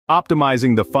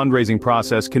Optimizing the fundraising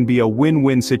process can be a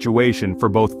win-win situation for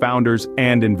both founders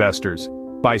and investors.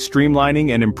 By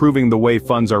streamlining and improving the way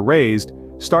funds are raised,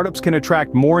 startups can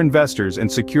attract more investors and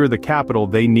secure the capital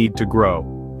they need to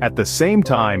grow. At the same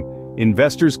time,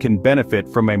 investors can benefit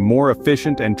from a more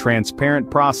efficient and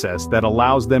transparent process that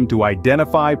allows them to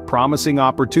identify promising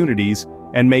opportunities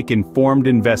and make informed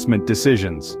investment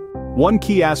decisions. One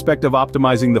key aspect of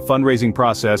optimizing the fundraising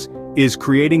process is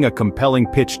creating a compelling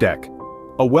pitch deck.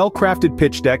 A well-crafted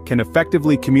pitch deck can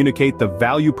effectively communicate the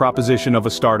value proposition of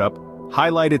a startup,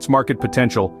 highlight its market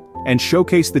potential, and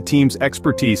showcase the team's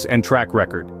expertise and track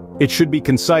record. It should be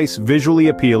concise, visually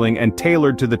appealing, and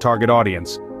tailored to the target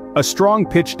audience. A strong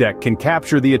pitch deck can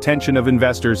capture the attention of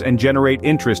investors and generate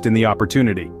interest in the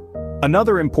opportunity.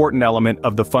 Another important element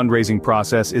of the fundraising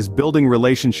process is building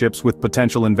relationships with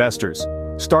potential investors.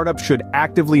 Startups should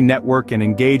actively network and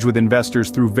engage with investors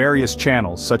through various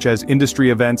channels such as industry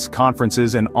events,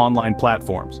 conferences, and online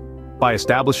platforms. By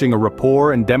establishing a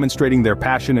rapport and demonstrating their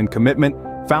passion and commitment,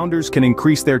 founders can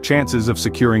increase their chances of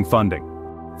securing funding.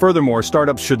 Furthermore,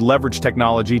 startups should leverage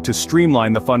technology to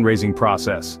streamline the fundraising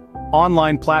process.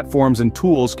 Online platforms and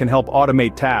tools can help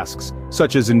automate tasks,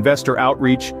 such as investor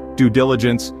outreach, due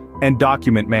diligence, and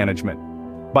document management.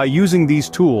 By using these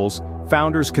tools,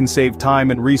 founders can save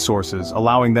time and resources,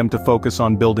 allowing them to focus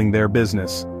on building their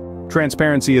business.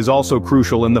 Transparency is also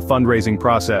crucial in the fundraising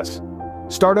process.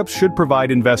 Startups should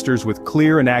provide investors with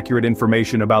clear and accurate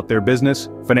information about their business,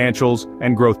 financials,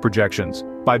 and growth projections.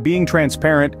 By being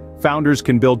transparent, founders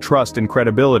can build trust and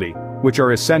credibility, which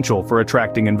are essential for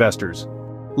attracting investors.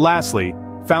 Lastly,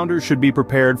 founders should be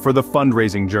prepared for the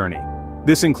fundraising journey.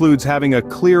 This includes having a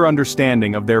clear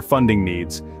understanding of their funding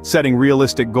needs, setting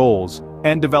realistic goals,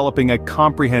 and developing a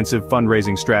comprehensive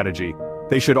fundraising strategy.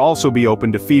 They should also be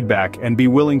open to feedback and be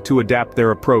willing to adapt their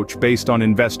approach based on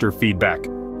investor feedback.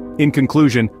 In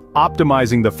conclusion,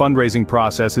 optimizing the fundraising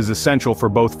process is essential for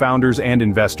both founders and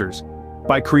investors.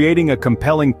 By creating a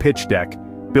compelling pitch deck,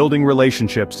 building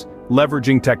relationships,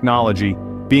 leveraging technology,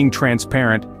 being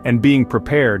transparent, and being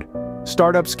prepared,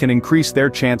 startups can increase their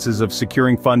chances of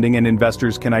securing funding and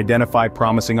investors can identify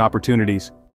promising opportunities.